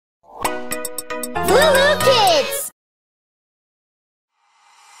LooLoo Kids!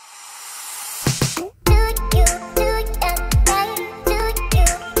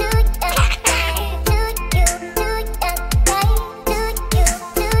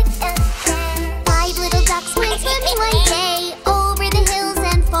 Five little ducks went swimming one day over the hills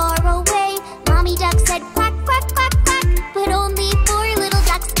and far away. Mommy duck said quack, quack, quack, quack, but only four little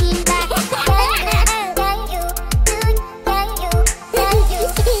ducks came back.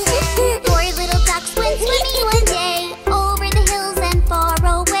 Four little ducks went swimming one day over the hills and far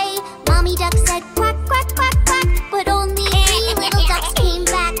away. Mommy duck said quack, quack, quack, quack, but only three little ducks came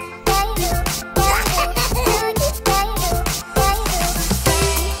back.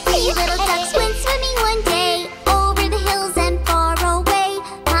 Three little ducks went swimming one day over the hills and far away.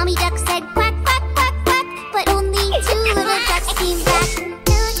 Mommy duck said quack, quack, quack, quack, but only two little ducks came back.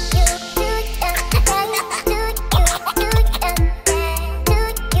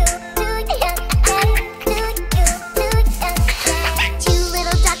 Two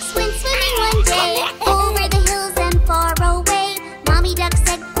little ducks went swimming one day over the hills and far away. Mommy duck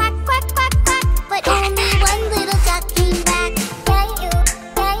said quack, quack, quack, quack, but only one little duck came back.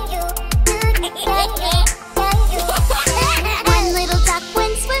 One little duck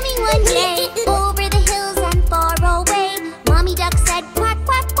went swimming one day over the hills and far away. Mommy duck said quack,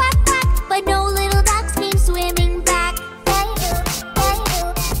 quack, quack, quack, but no little ducks came swimming back.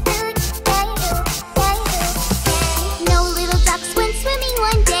 No little ducks went swimming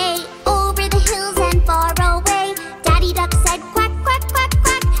one day over the hills and far away. Daddy duck said quack, quack, quack,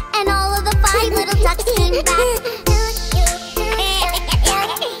 quack, and all of the five little ducks came back.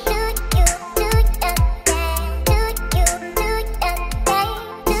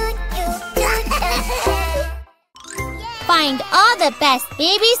 Find all the best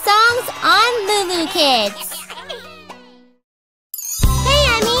baby songs on LooLoo Kids. Hey,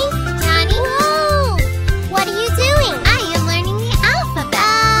 Emmy! Johnny? Whoa! What are you doing? I am learning the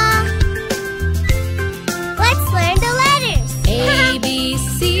alphabet. Let's learn the letters. A, B,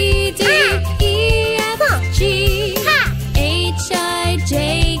 C, D, E, F, G, H, I, J,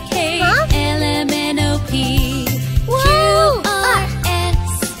 K, L, M, N, O, P, Q, R,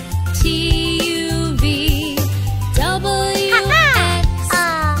 S, T, U, V, W, X,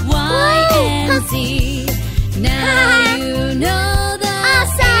 Y, and Z. Now you know the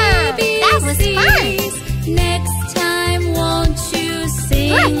Awesome! That was ABCs. Next time, won't you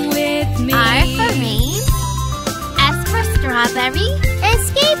sing with me? R for rain, S for strawberry, and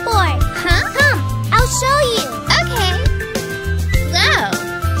skateboard. Come, I'll show you. Okay. Go.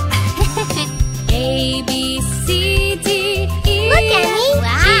 A, B, C, D, E, Look, Emmy.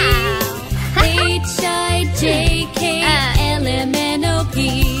 F, G, H, I, J, K, L, M, N, O, P,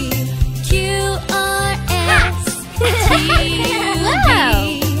 Q, R, S, T, U, V,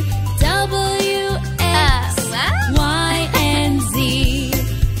 W, X, Y, and Z.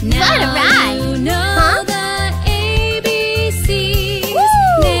 Now What a ride. you know the ABCs.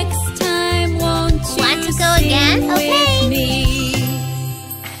 Next time, won't you Want to go sing again? with Okay. me?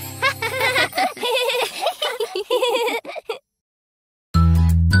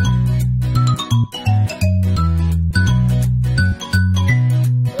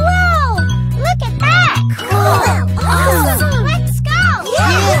 Whoa! Look at that! Cool! Awesome! Let's go!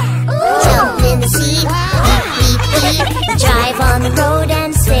 Jump in the sea, beep, beep, beep. Drive on the road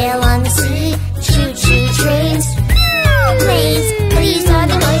and sail on the sea. Choo choo trains, planes. These are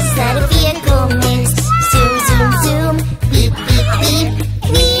the noises that a vehicle makes. Zoom, zoom, zoom, beep, beep, beep.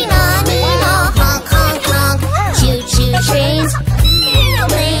 Nina, Nina, honk, honk, honk. Choo choo trains,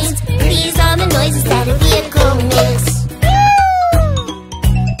 planes. These are the noises that a vehicle makes.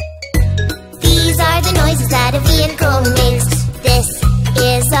 These are the noises that a vehicle makes. This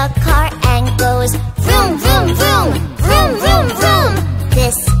is a car and goes vroom, vroom, vroom, vroom, vroom, vroom.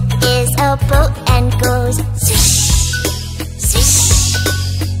 This is a boat and goes swish, swish.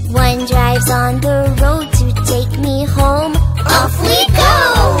 One drives on the road to take me home. Off we go!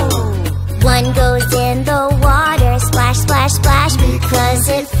 One goes in the water, splash, splash, splash, because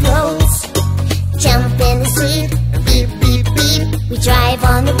it floats. Jump in the sea, beep, beep, beep. We drive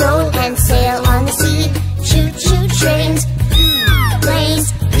on the road and sail on the sea. Choo choo trains,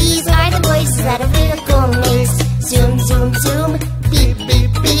 planes. These are the voices that a vehicle makes. Zoom, zoom, zoom, beep,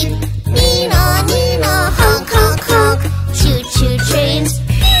 beep, beep. Nina, Nina, honk, honk, honk. Choo choo trains,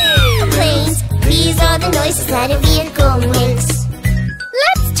 planes. These are the noises that a vehicle makes.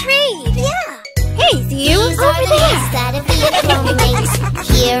 Let's trade. Yeah. Hey, you These over are the there. noises that a vehicle makes.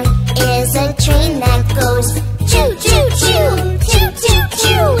 Here is a train that goes choo choo choo, choo choo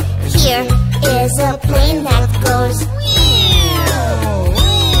choo. Here is a plane that goes.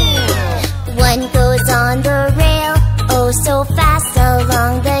 One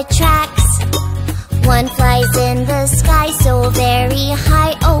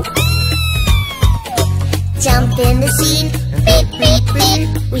scene. Beep, beep, beep.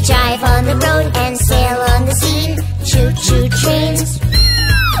 We drive on the road and sail on the sea. Choo-choo trains,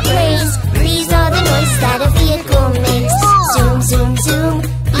 planes. These are the noises that a vehicle makes. Zoom, zoom, zoom.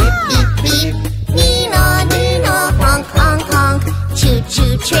 Beep, beep, beep. Nee-naw, nee-naw. Honk, honk, honk.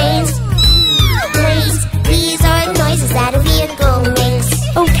 Choo-choo trains, planes. These are the noises that a vehicle makes.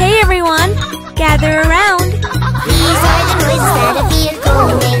 Okay, everyone, gather around. These are the noises that a vehicle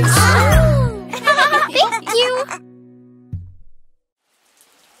makes. Thank you.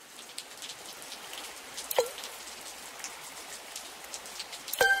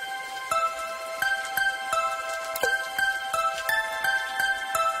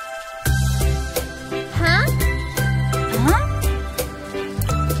 Huh?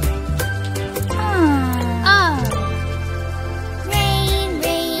 Oh. Rain,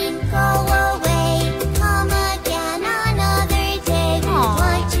 rain, go away. Come again another day. We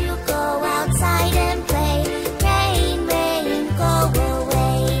want to go outside and play. Rain, rain, go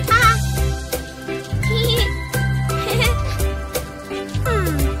away.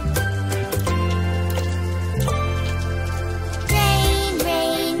 Rain,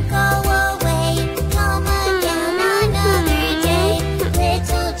 rain, go away. Come again another day.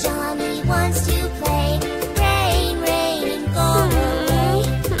 Little Johnny wants to play. Rain, rain, go away.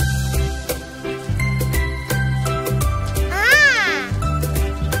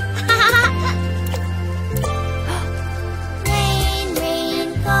 Rain, rain,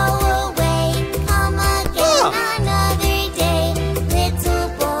 go away. Come again another day. Little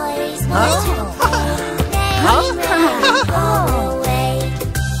boys want to play. Rain, rain, go away.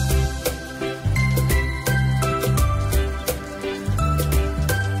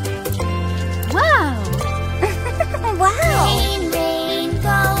 Wow! Rain, rain,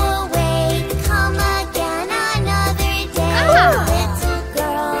 go away. Come again another day. Little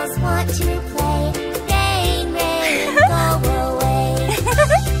girls want to play. Rain, rain, go away.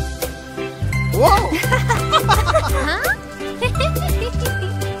 Whoa!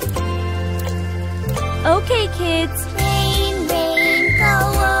 Okay, kids, Rain, rain, go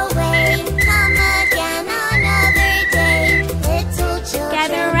away. Come again another day. Little children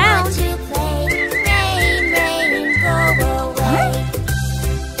Gather around. want to play. Rain, rain, go away.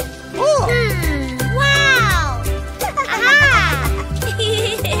 Wow.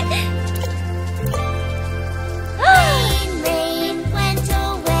 Rain, rain, went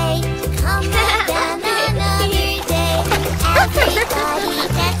away. Come again another day. Everybody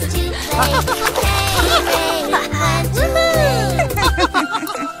gets to play. Rain, rain, went away.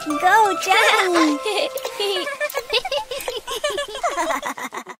 go, Johnny!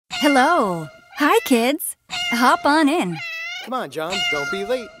 Hello. Hi, kids. Hop on in. Come on, John, don't be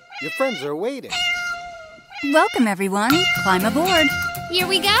late. Your friends are waiting. Welcome, everyone. Climb aboard. Here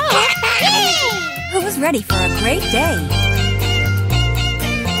we go. Who's ready for a great day?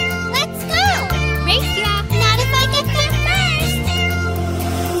 Let's go. Race ya. Not if I get there first.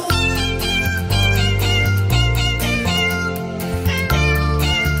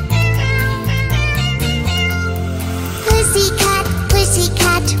 Pussycat,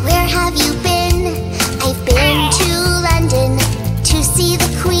 pussycat, where have you been? I've been to London to see the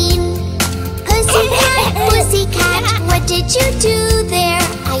Queen. Pussycat, pussycat, what did you do there?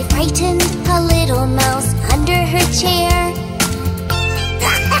 I frightened a little mouse under her chair.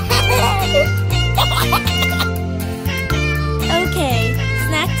 Okay,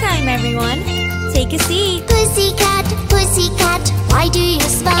 snack time, everyone. Take a seat. Pussycat, pussycat, why do you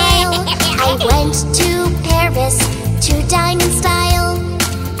smile? I went to Paris to dine in style.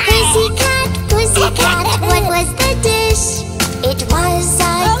 Pussycat, pussycat, what was the dish? It was a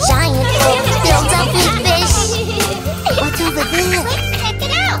giant bowl filled up with fish. What's over there? Let's check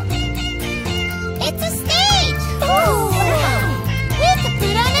it out. It's a stage. Wow. We could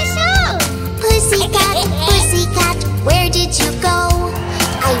put on a show. Pussycat, pussycat, where did you go?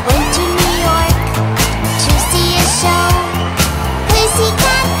 I went to New York to see a show.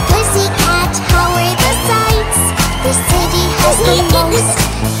 Pussycat, pussycat, how are the sights? The city has the most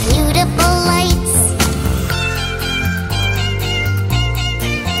beautiful lights.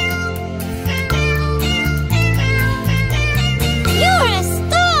 You're a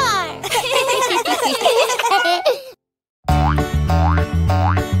star.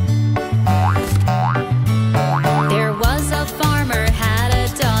 There was a farmer, had a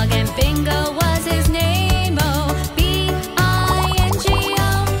dog, and Bingo was his name. Oh, B-I-N-G-O,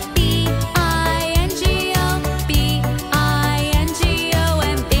 B-I-N-G-O, B-I-N-G-O,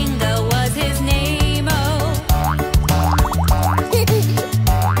 and Bingo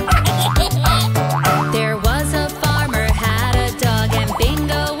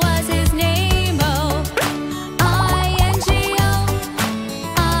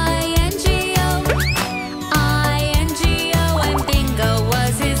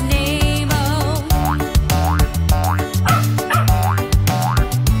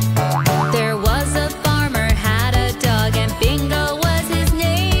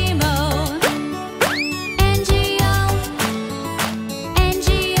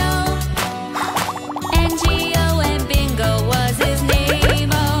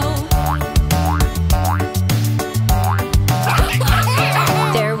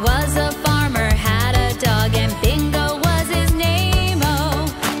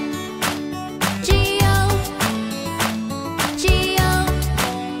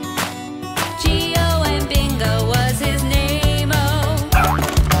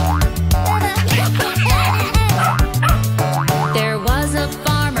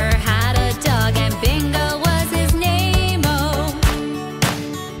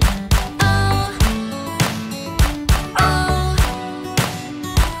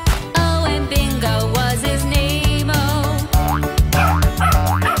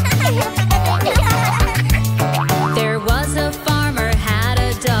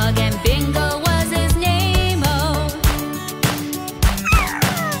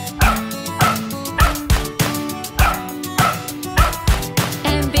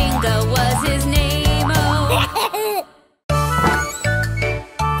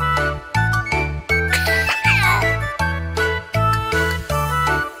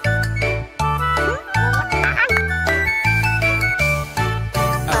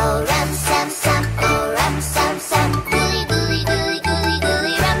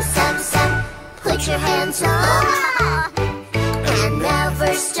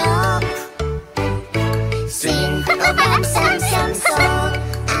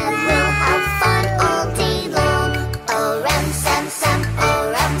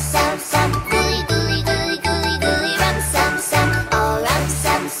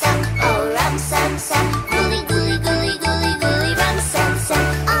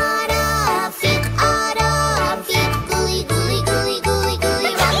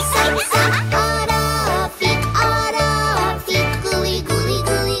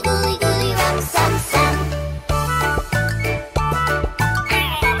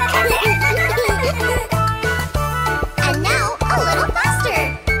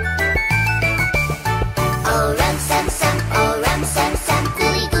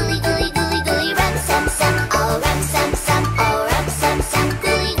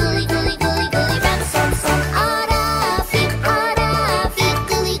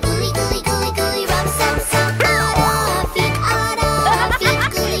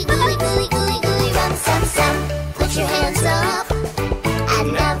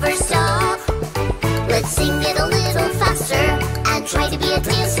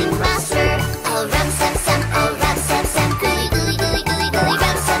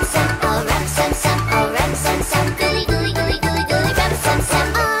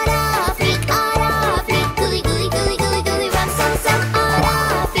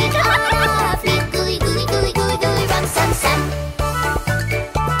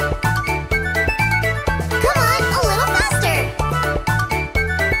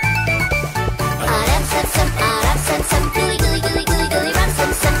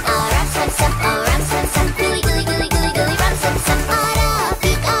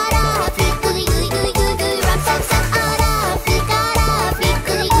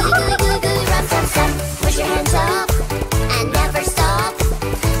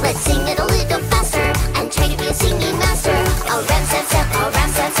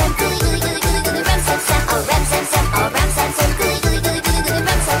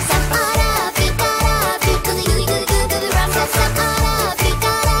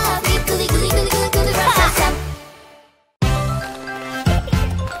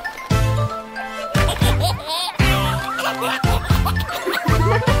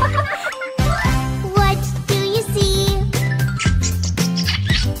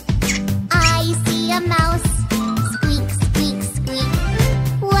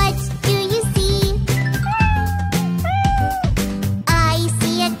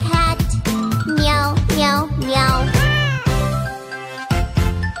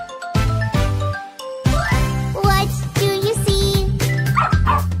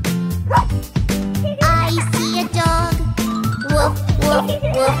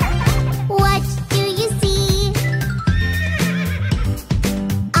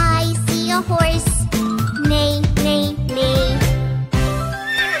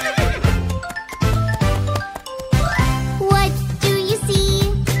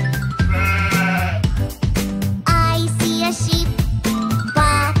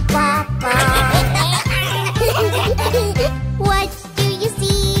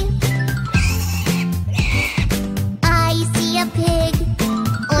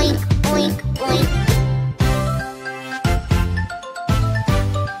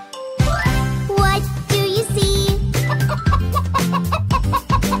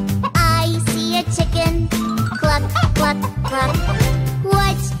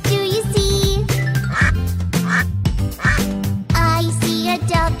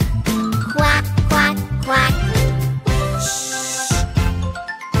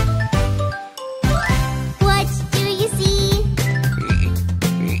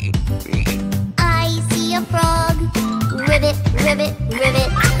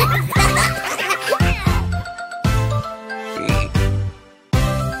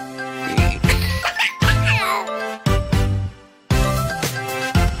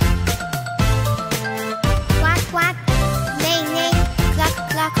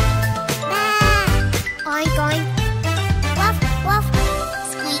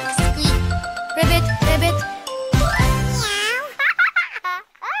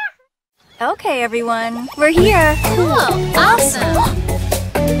Okay, everyone, we're here. Cool. Awesome.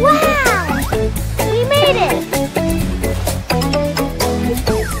 Wow! We made it!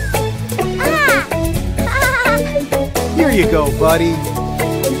 Here you go, buddy.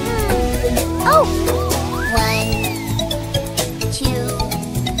 Oh! 1, 2,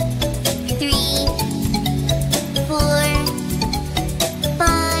 3, 4,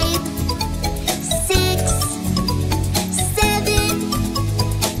 5, 6, 7,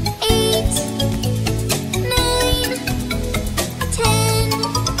 8, 9,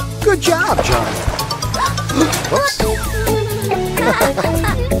 10. Good job, John.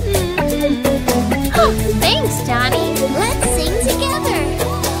 Thanks, Johnny. Let's sing together.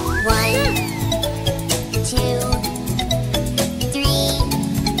 1, 2, 3,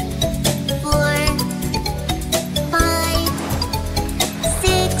 4, 5,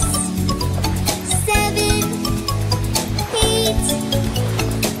 6, 7, 8,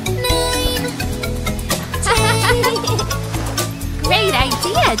 9, 10. Great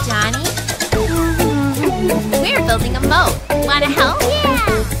idea, Johnny. We're building a moat. Wanna help? Yeah!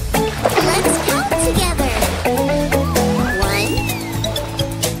 Let's count together. 1,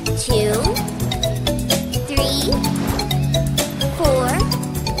 2, 3, 4,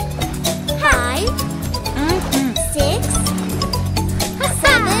 5, 6,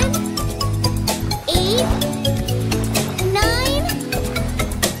 7, 8, 9,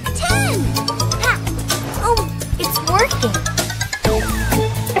 10. Ha! Oh, it's working.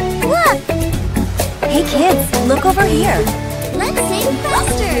 Look! Hey, kids, look over here. Let's sing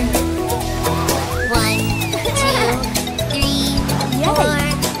faster. 1, 2, 3, 4,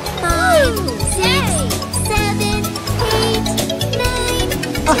 5, 6, 7, 8, 9,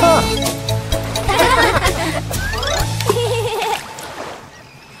 10.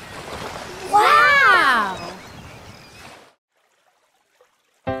 Wow.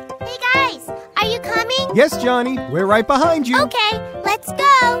 Hey guys, are you coming? Yes, Johnny, we're right behind you. Okay, let's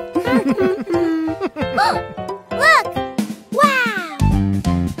go. Look! Wow!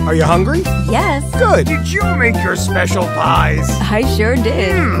 Are you hungry? Yes, Good. Did you make your special pies? I sure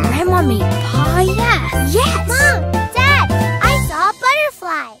did. Grandma made pie? Yes! Mom! Dad! I saw a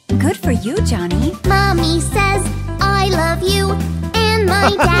butterfly. Good for you, Johnny. Mommy says I love you, and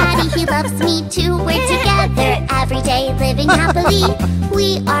my daddy, he loves me too. We're together every day, living happily.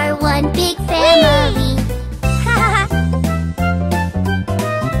 We are one big family.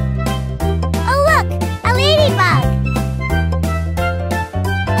 Oh look, a ladybug.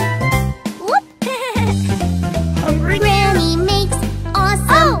 Whoop. Granny makes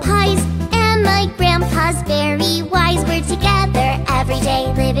awesome pies, and my grandpa's very wise. We're together every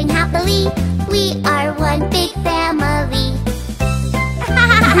day, living happily. We are one big family.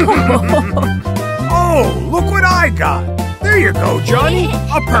 Oh, look what I got! There you go, Johnny.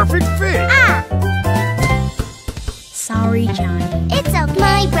 A perfect fit. Sorry, Johnny. It's okay.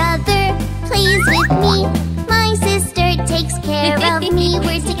 My brother plays with me. My sister takes care of me.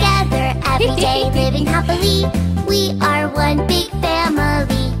 We're together every day, living happily. We are one big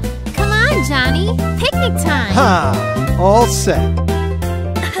family. Come on, Johnny. Picnic time. Ha! All set.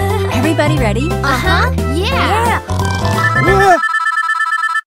 Everybody ready? Uh-huh. Yeah. Yeah.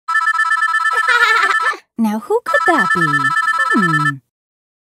 Now, who could that be?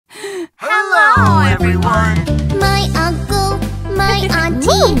 Hello, everyone. My uncle, my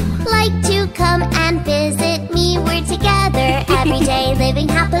auntie like to come and visit me. We're together every day, living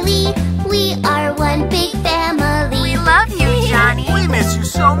happily. We are one big family. We love you, Johnny. We miss you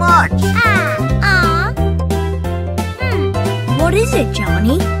so much. Aw. What is it,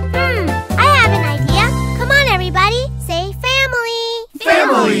 Johnny? I have an idea. Come on, everybody. Say family.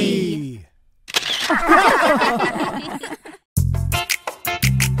 Family.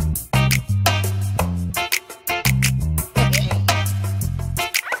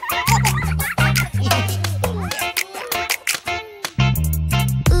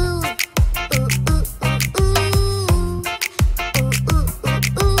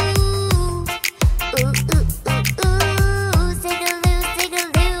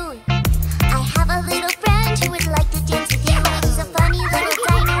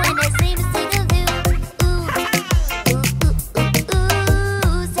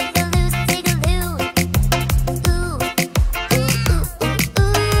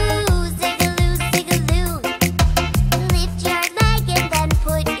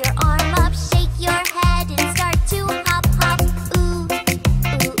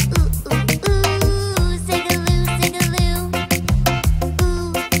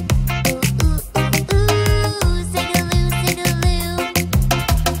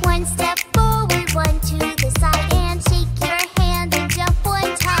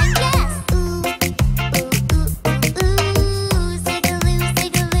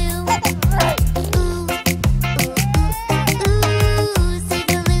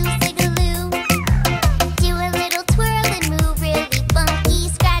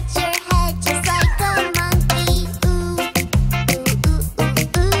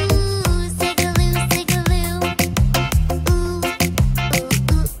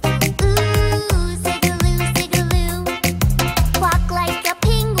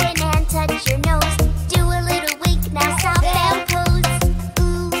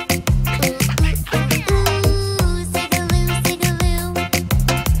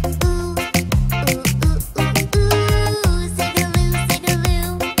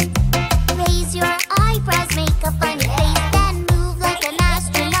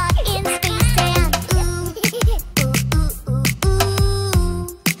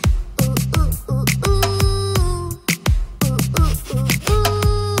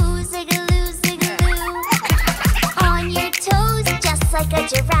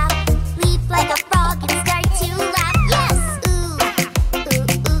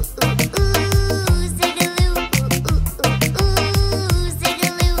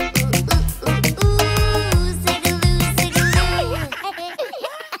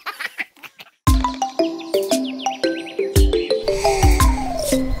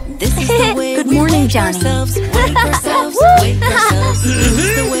 Johnny. Wake ourselves, wake ourselves. This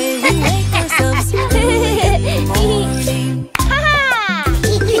is the way we wake ourselves early in the morning.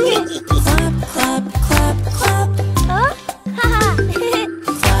 Clap, clap, clap, clap. Clap,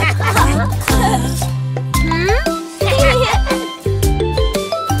 clap, clap.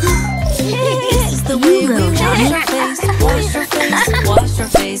 This is the way we wash our face, wash our face, wash our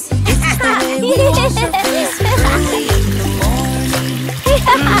face. This is the way we wash our face early in the morning.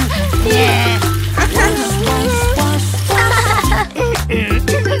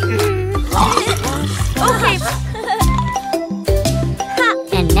 Okay.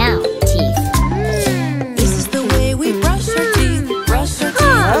 And now, teeth. This is the way we brush our teeth, brush our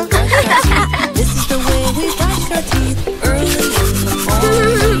teeth, brush our teeth. This is the way we brush our teeth early in the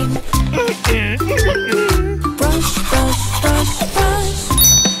morning. Brush, brush, brush, brush.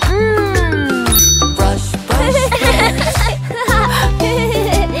 Brush, brush,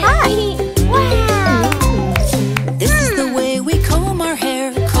 brush. This is the way we comb our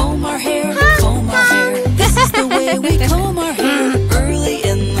hair, comb our hair, comb our hair. This is the way we comb our hair early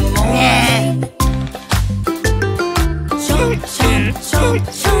in the morning. Chomp, chomp, chomp,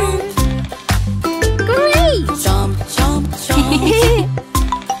 chomp. Great! Chomp, chomp, chomp.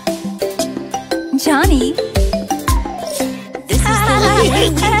 Johnny, This is the way we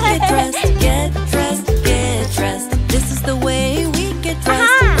get dressed, get dressed, get dressed. This is the way we get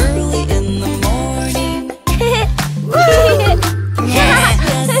dressed early in the morning. Yes,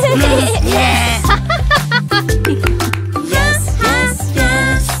 yes, yes, yes, yes,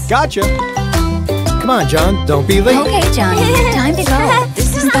 yes. Gotcha. Come on, John. Don't be late. okay, Johnny, time to go.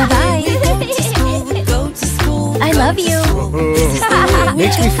 This is the way we go to school, go to school. I love you. This is the way we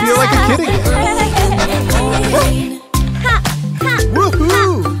Makes me feel like a kid again. early in the morning.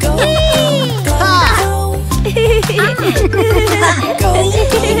 Woohoo! Go, go,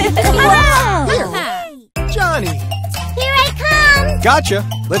 go, go. Johnny. Here I come! Gotcha.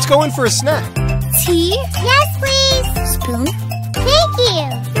 Let's go in for a snack. Tea? Yes, please! Spoon? Thank you!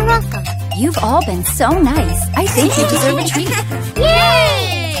 You're welcome. You've all been so nice. I think you deserve a treat.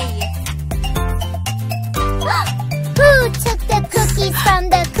 Yay! Who took the cookies from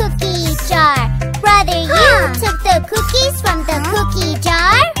the cookie jar? Brother, you took the cookies from the cookie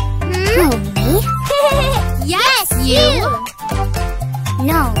jar? Who, me? Yes, you!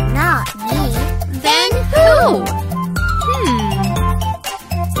 No, not me. Then who?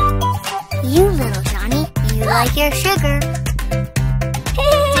 You, little Johnny. You like your sugar.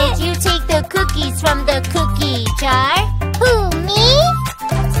 Did you take the cookies from the cookie jar? Who, me?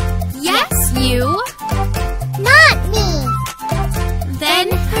 Yes, you. Not me. Then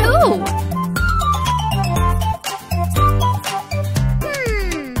who?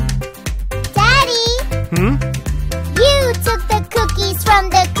 Daddy, you took the cookies from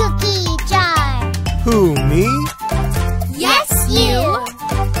the cookie jar. Who, me? Yes, you.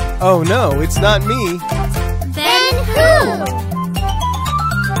 Oh no, it's not me. Then who?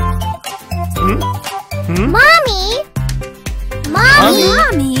 Mommy? Mommy?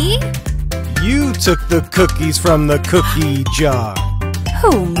 Mommy? You took the cookies from the cookie jar.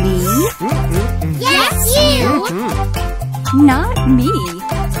 Who, me? Yes, you. Not me.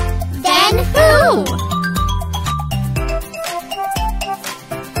 Then who?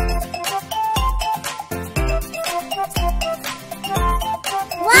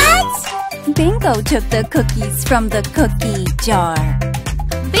 What? Bingo took the cookies from the cookie jar.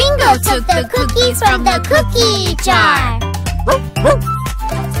 Bingo took the cookies from the cookie jar.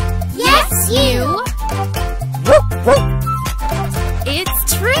 Yes, you.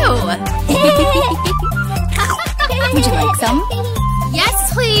 It's true. Would you like some?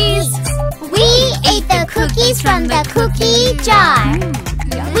 Yes, please. We ate the cookies from the cookie jar.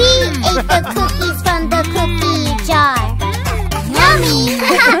 We ate the cookies from the cookie jar. Yummy!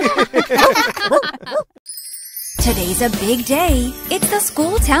 Today's a big day. It's the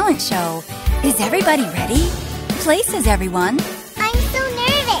school talent show. Is everybody ready? Places, everyone. I'm so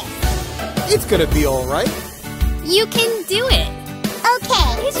nervous. It's gonna be all right. You can do it.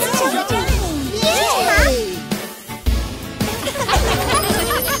 Okay.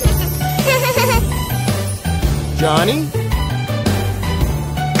 Johnny?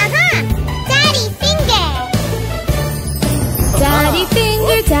 Daddy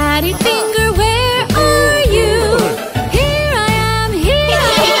finger. Daddy finger, where are you? Here I am,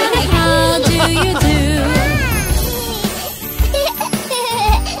 how do you do?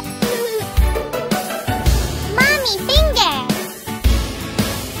 Mommy finger.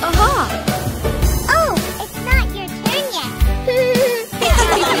 Aha! Oh, it's not your turn yet.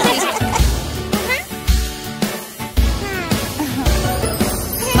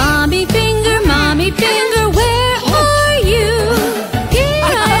 Mommy finger,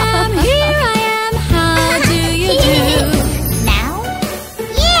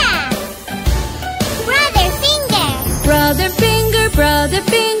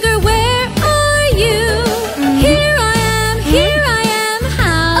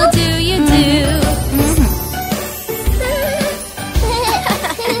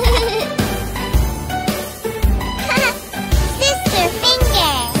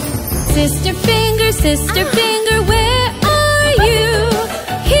 Sister finger, where are you?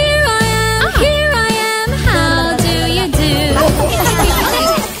 Here I am, how do you do?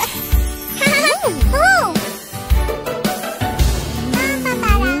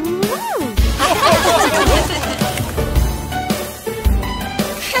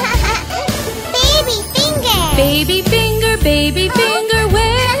 Baby finger,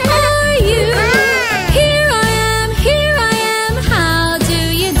 where are you? Here I am, how do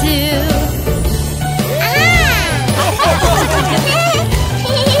you do?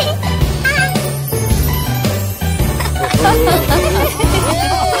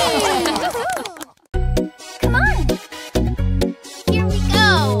 Come on. Here we go.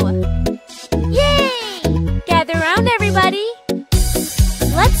 Yay! Gather around, everybody.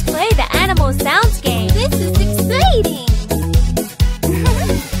 Let's play the animal sounds game. This is exciting.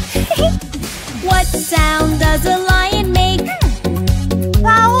 What sound does a lion make?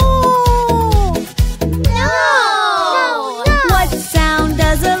 No. What sound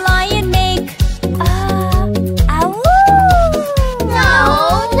does a lion make? No.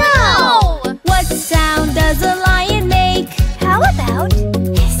 What sound does a lion make? How about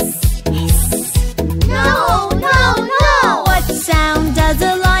hiss, hiss? No. What sound does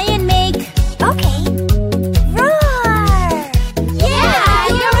a lion make? Okay. Roar. Yeah,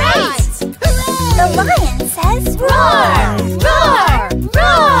 you're right. The lion says roar.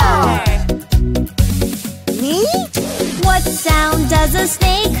 Roar. Me? What sound does a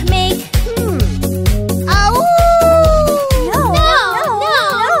snake make? No.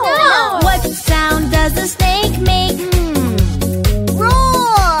 What sound does a snake make?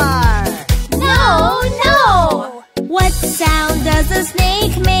 Roar. No. What sound does a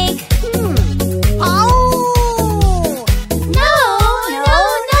snake make? No.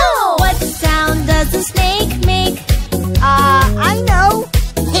 What sound does a snake make? I know.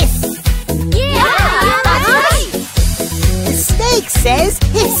 Hiss. Yeah, that's right. The snake says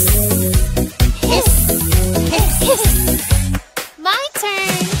hiss. Hiss. My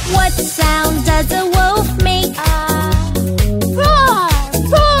turn. What sound does a wolf make? Roar.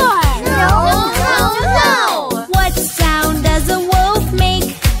 No. What sound does a wolf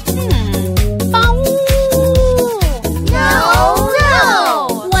make? No.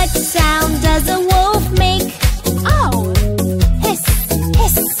 What sound does a wolf make? Hiss.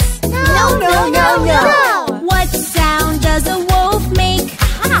 No. What sound does a wolf make?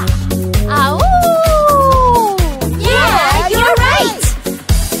 Yeah, you're right.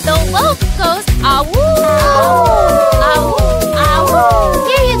 The wolf goes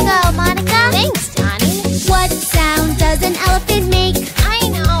Here you go, Monica. Thanks, Johnny. What sound does an elephant make? I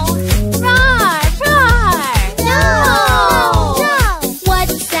know. Roar. No. What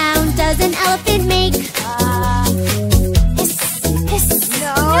sound does an elephant make? Hiss.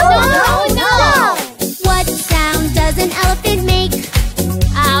 No. What sound does an elephant make?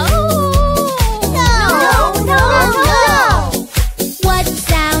 No. What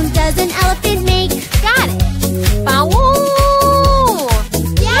sound does an elephant make? Got it.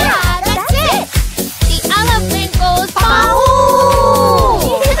 Yeah, that's it. The elephant goes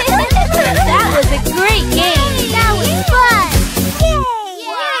That was a great game. That was fun. Yay.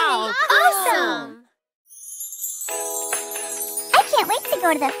 Awesome. I can't wait to go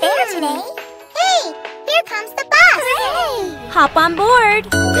to the fair today. Hey, here comes the bus. Hop on board.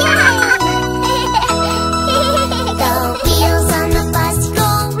 The wheels on the bus go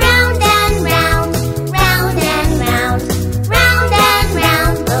round and round, round and round, round and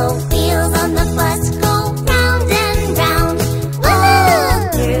round. The wheels on the bus go round and round, all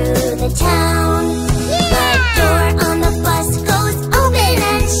through the town. The door on the bus goes open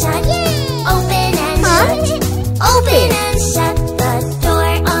and shut, open and shut, open and shut. The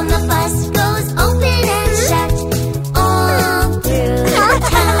door on the bus goes open and shut, all through the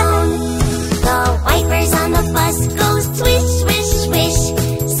town.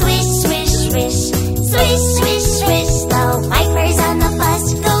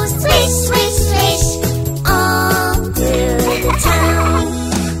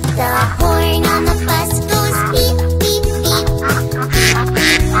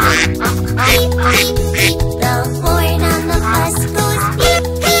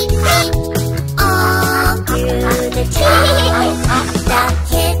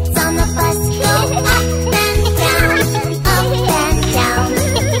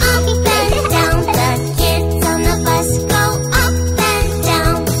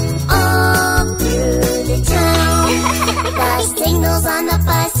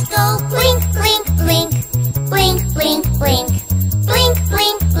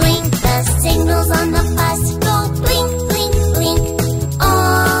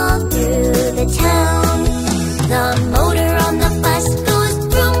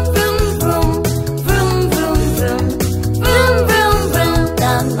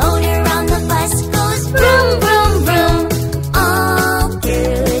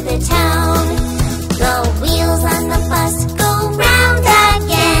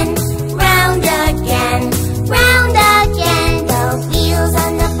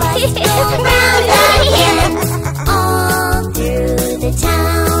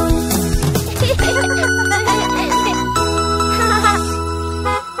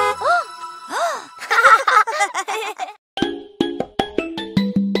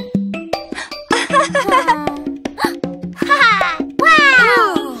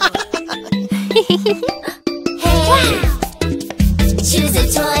 Choose a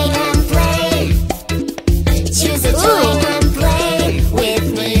toy and play. Choose a toy and play with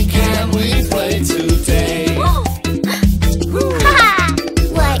me. Can we play today?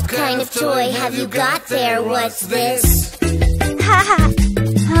 What kind of toy have you got there? What's this?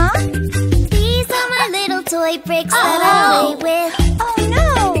 Huh? These are my little toy bricks that I play with. Oh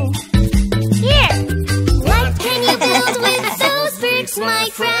no! Here! What can you build with those bricks, my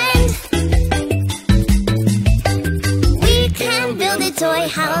friend? We can build a toy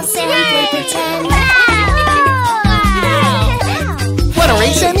house and play pretend. Want a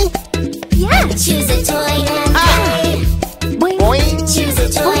race, Emmy? Yeah! Choose a toy and play. Boing. Choose a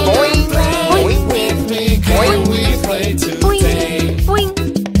toy Boing. and play Boing. with me. Can we play today? Boing.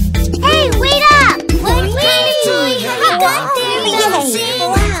 Hey, wait up! What kind of toy have you got there?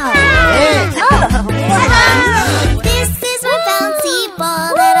 Wow. This is my bouncy ball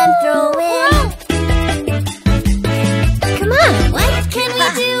that I'm throwing. Come on, what can we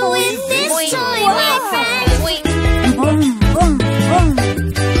do with this toy, my friend? Boom, boom, boom.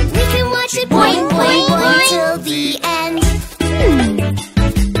 We can watch it boing, boing, boing.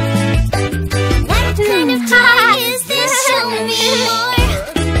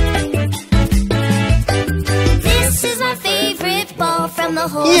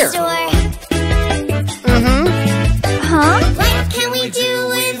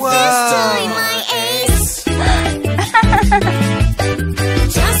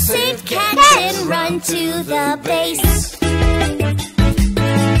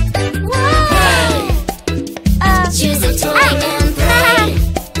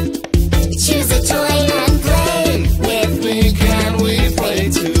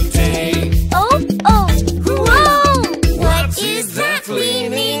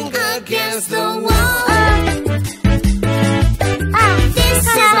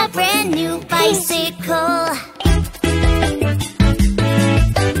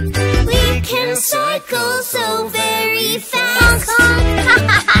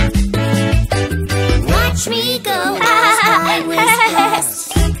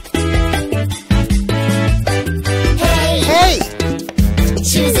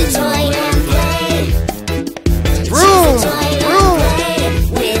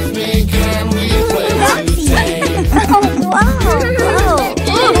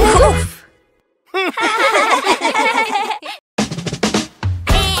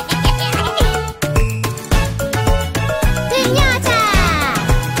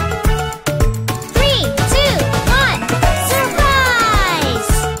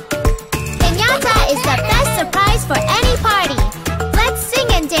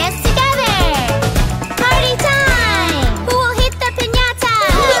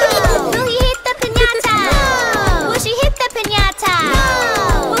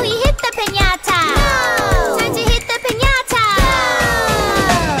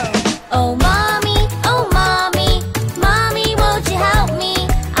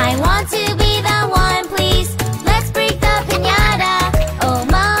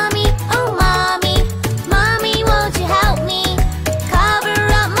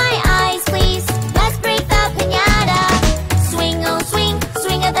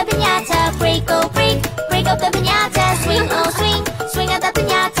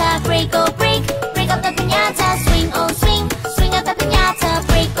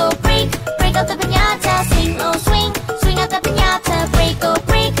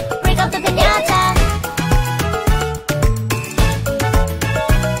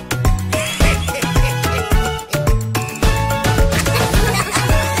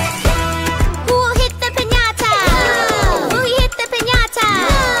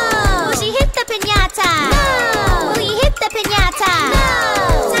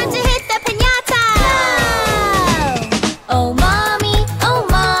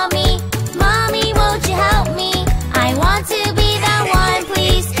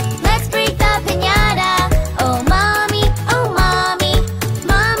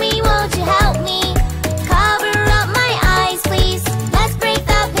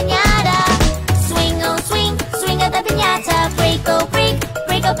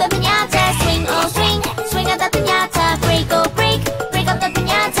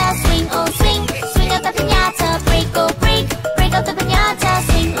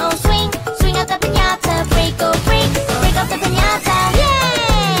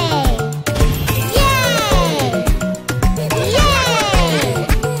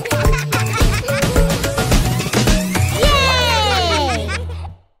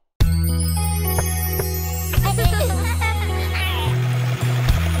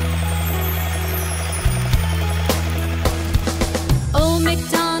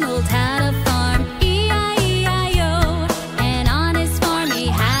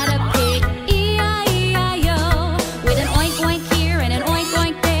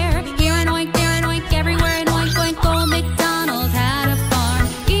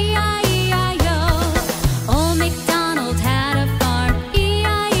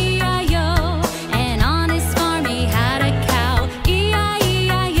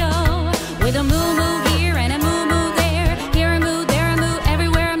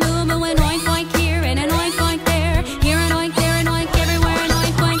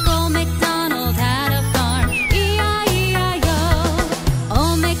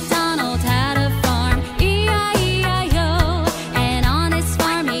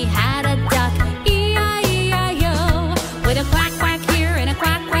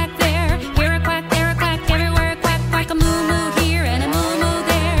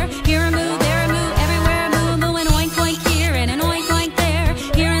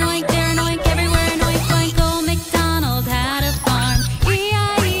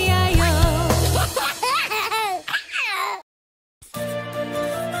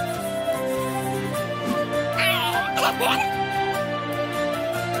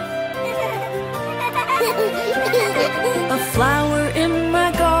 A flower in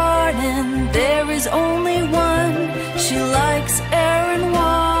my garden, there is only one. She likes air and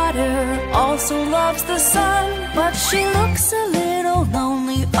water, also loves the sun. But she looks a little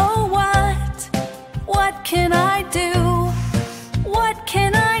lonely, oh what? What can I do? What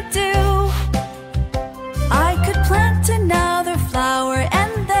can I do? I could plant another flower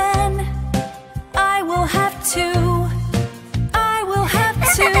and then I will have two. I will have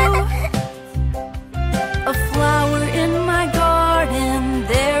two. A flower in my garden,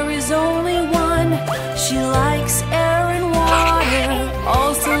 there is only one. She likes air and water,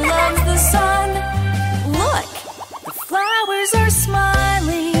 also loves the sun. Look, the flowers are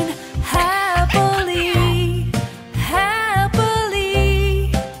smiling happily,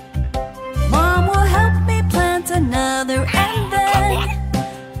 happily. Mom will help me plant another and then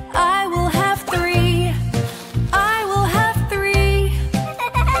I will have three. I will have three.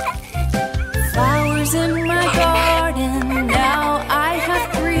 Flowers in my garden, now I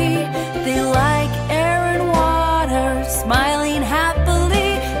have three. They like air and water, smiling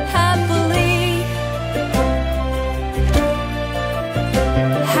happily, happily,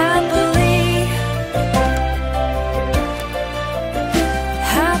 happily,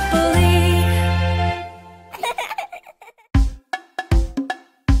 happily.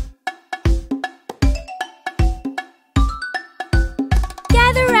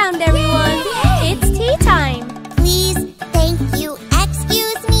 Gather round, everyone. It's tea time. Please, thank you,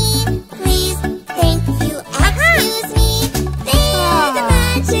 excuse me. Please, thank you, excuse me. They are the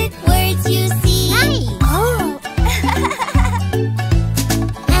magic words you see. Oh.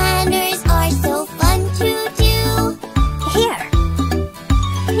 Manners are so fun to do. Here.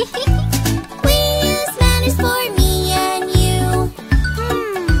 We use manners for me and you.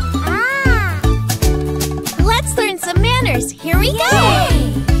 Let's learn some manners. Here we go.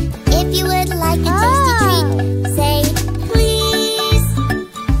 If you would like a tasty treat, say please,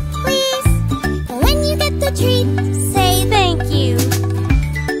 please. When you get the treat, say Thank you.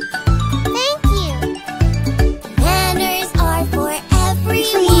 thank you. Manners are for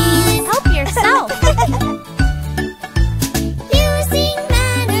everyone. Please help yourself. Using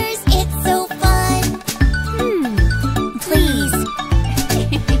manners, it's so fun. Please.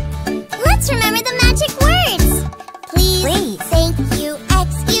 Let's remember the magic words. Please, Please. thank you,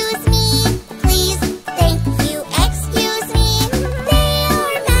 excuse me. Please, thank you, excuse me. They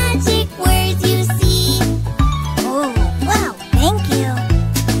are magic words you see. Oh, wow. Thank you.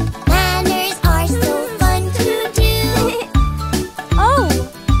 Manners are so fun to do. Oh,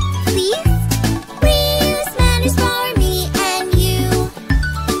 please. We use manners for me and you.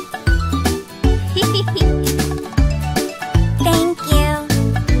 Thank you.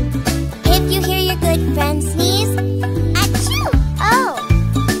 If you hear your good friend sneeze, achoo! Oh!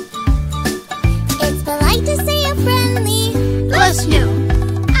 It's polite to say a friendly Bless you.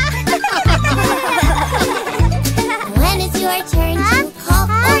 when it's your turn to cough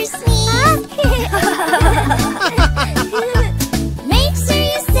or sneeze. Make sure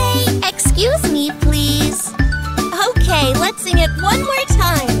you say, excuse me, please. Okay, let's sing it one more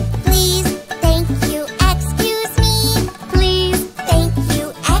time. Please, thank you, excuse me. Please. Thank you,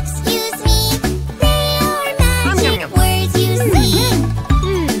 excuse me. They are magic words you see.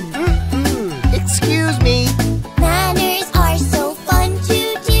 Excuse me. Manners are so fun to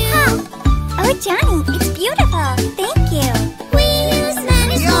do. Oh, Johnny, it's beautiful. Thank you. We use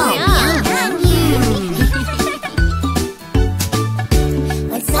manners for me and you.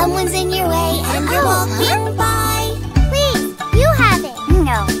 When someone's in your way and you're walking by, please, you have it.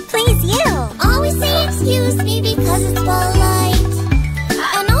 No, please you. Always say excuse me because it's polite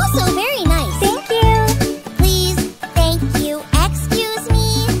and also very nice. Thank you. Please, thank you, excuse me.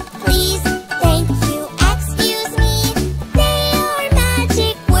 Please, thank you, excuse me. They are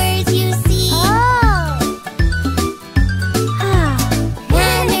magic words you see.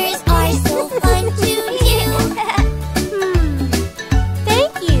 Manners are so fun to do.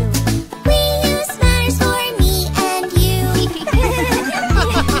 Thank you. We use manners for me and you.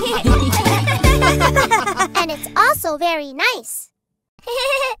 And it's also very nice.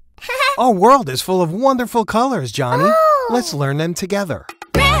 Our world is full of wonderful colors, Johnny. Let's learn them together.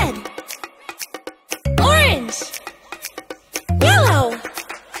 Red. Orange. Yellow.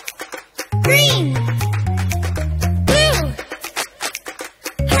 Green. Blue.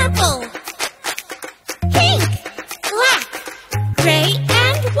 Purple. Pink. Black. Gray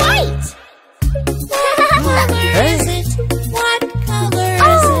and white. What color is it? What color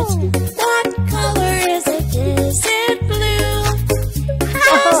is it? What color is it? Is it blue?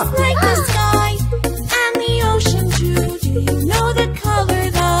 Just like the sky and the ocean too. Do you know the color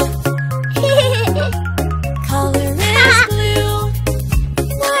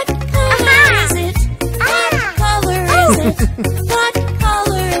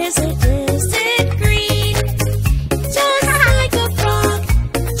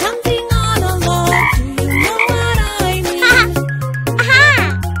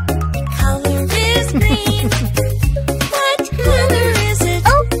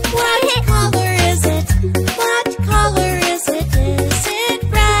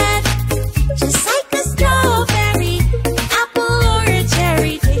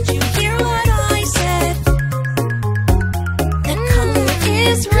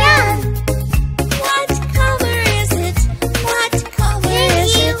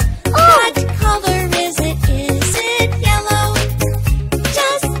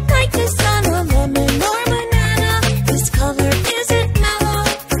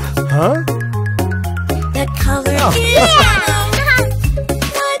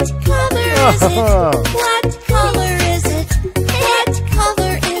is it? What color is it? What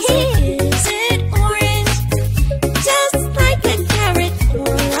color is it? Is it orange? Just like a carrot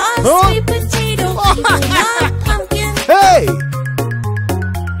or a sweet potato, even a pumpkin. Hey!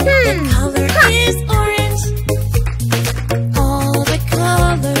 The color is orange. All the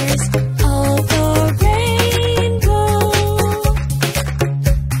colors of the rainbow.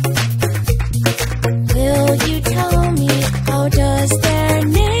 Will you tell me how does their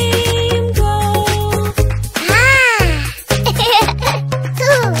name go?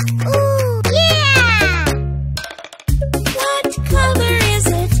 Yeah! What color is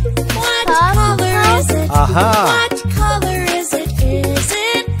it? What color is it? Aha! What color is it? Is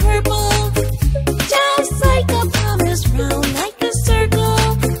it purple? Just like a plum is round like a circle.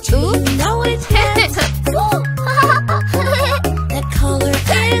 Do you know it yet? The color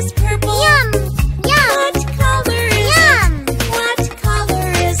is purple. Yum! Yum! What color is Yum! it? What color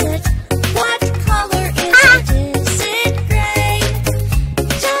is it? What color is it? Is it gray?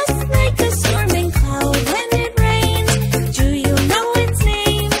 Just like a storming cloud when it rains. Do you know its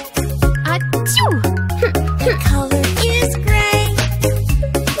name? Achoo! The color is gray.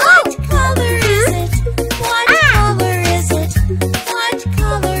 What color is it? What color is it? What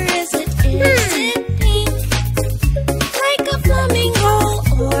color is it? Is it pink? Like a flamingo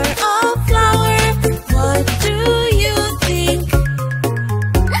or a flower? What do you think?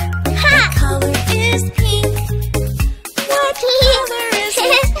 The color is pink. What color is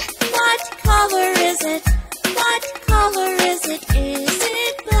it? What color is it? What color is it? Is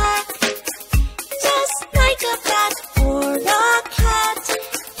it black? Just like a bat or a cat.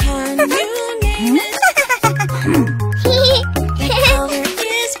 Can you name it? The color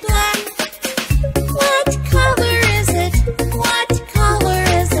is black. What color is it? What color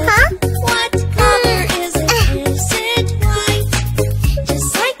is it? What color is it? Is it white? Just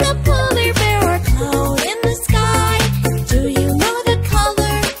like a polar bear or cloud in the sky. Do you know the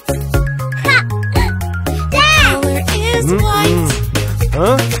color? The color is white.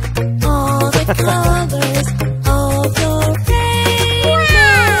 Huh? All the colors of the rainbow.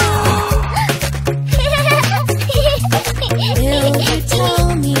 Will you tell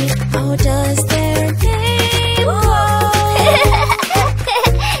me how does their name go?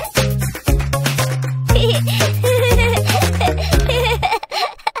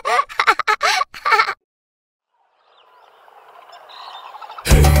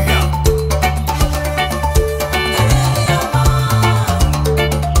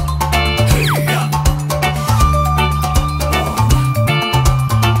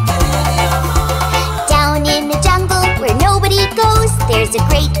 Down in the jungle where nobody goes, there's a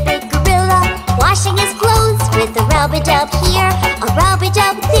great big gorilla washing his clothes with a rub-a-dub here, a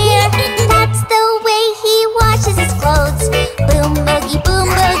rub-a-dub there. That's the way he washes his clothes. Boom boogie boom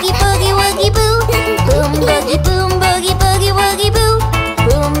boogie boogie woogie boo. Boom boogie boom boogie boogie woogie boo.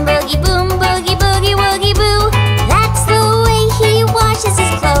 Boom boogie boom boogie boogie woogie boo. That's the way he washes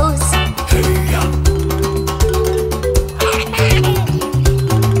his clothes.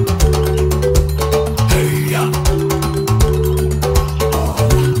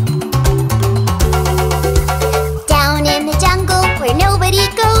 Down in the jungle where nobody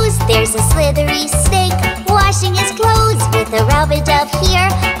goes, there's a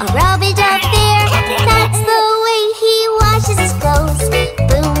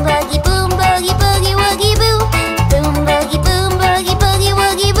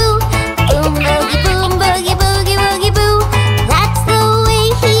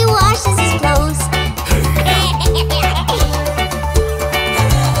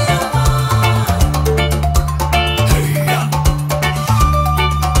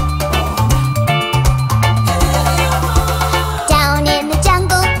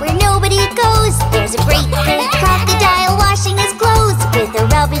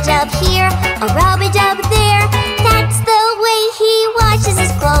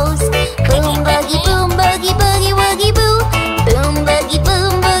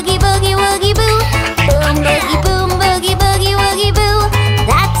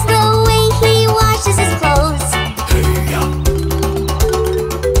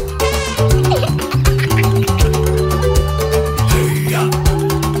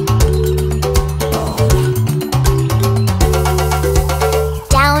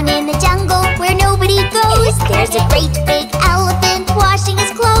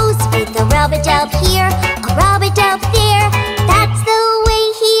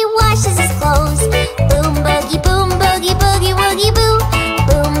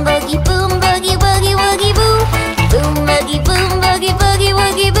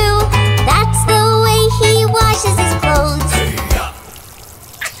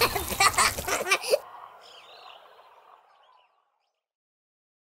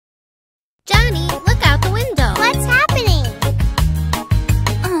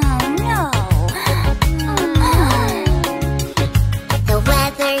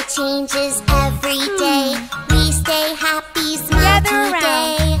weather changes every day. We stay happy, smile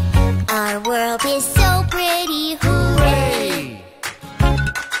today. Our world is so pretty, hooray!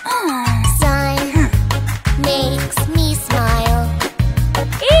 Sun makes me smile.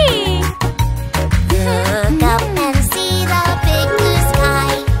 Look up and see the big blue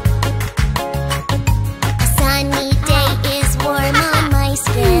sky. A sunny day is warm on my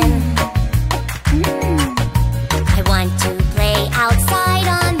skin. I want to play outside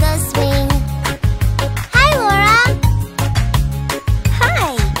on the swing. Hi, Laura.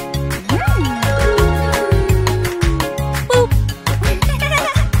 Hi. Boop.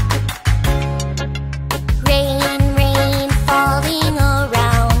 Rain, rain falling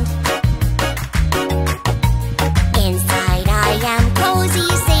around. Inside I am cozy,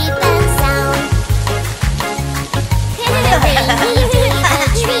 safe and sound. On a rainy day the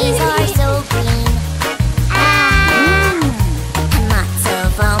trees are so green. And lots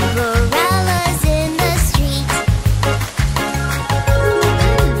of umbrellas in the street.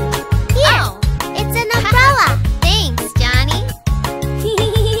 Here, it's an umbrella. Thanks, Johnny.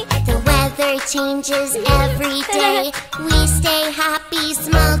 The weather changes every day. We stay happy,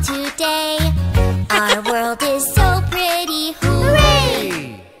 smile today. Our world is so pretty,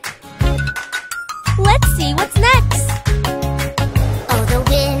 hooray! Let's see what's next. Oh, the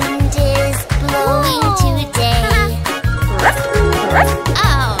wind is blowing today.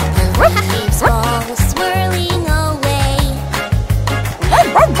 Oh, the leaves fall swirling away.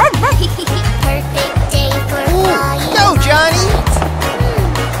 Perfect day for flying. Go, Johnny!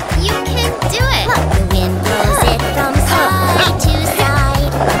 You can do it. The wind blows it from side to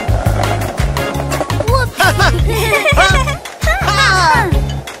side. Whoop!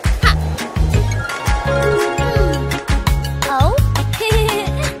 Oh?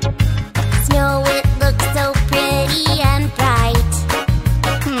 Snow, it looks so pretty and bright.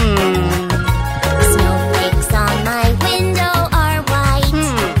 Snowflakes on my window are white.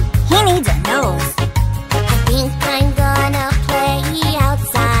 He needs a nose. I think I'm gonna play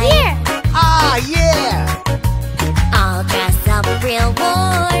outside. Here! Ah, yeah! I'll dress up real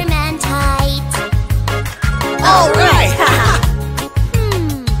warm and tight. All right!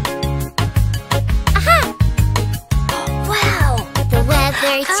 Aha! Wow! The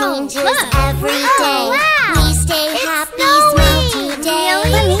weather changes every day. We stay happy, smile today.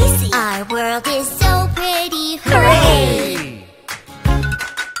 Let me see. Our world is so pretty, hooray!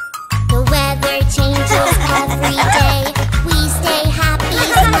 The weather changes every day. We stay happy,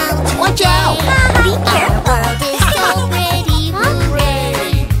 smile today. Watch out! Be careful. Our world is so pretty,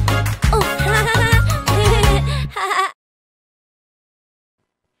 hooray! Oh.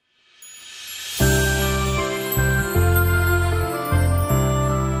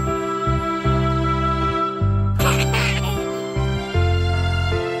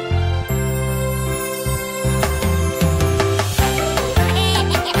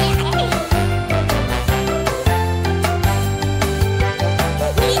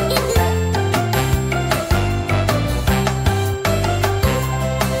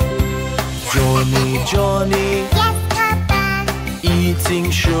 Johnny, Yes, Papa. eating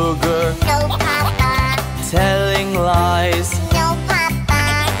sugar, No, Papa. telling lies. No, Papa.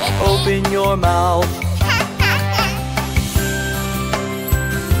 Open your mouth.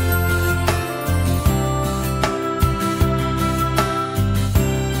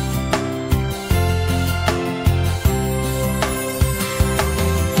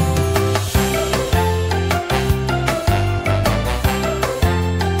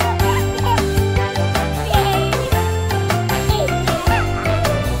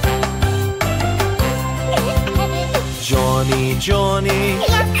 Johnny,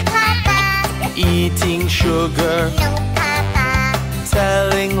 Yes, Papa. eating sugar, No, Papa.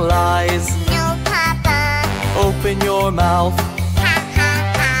 telling lies. No, Papa. Open your mouth.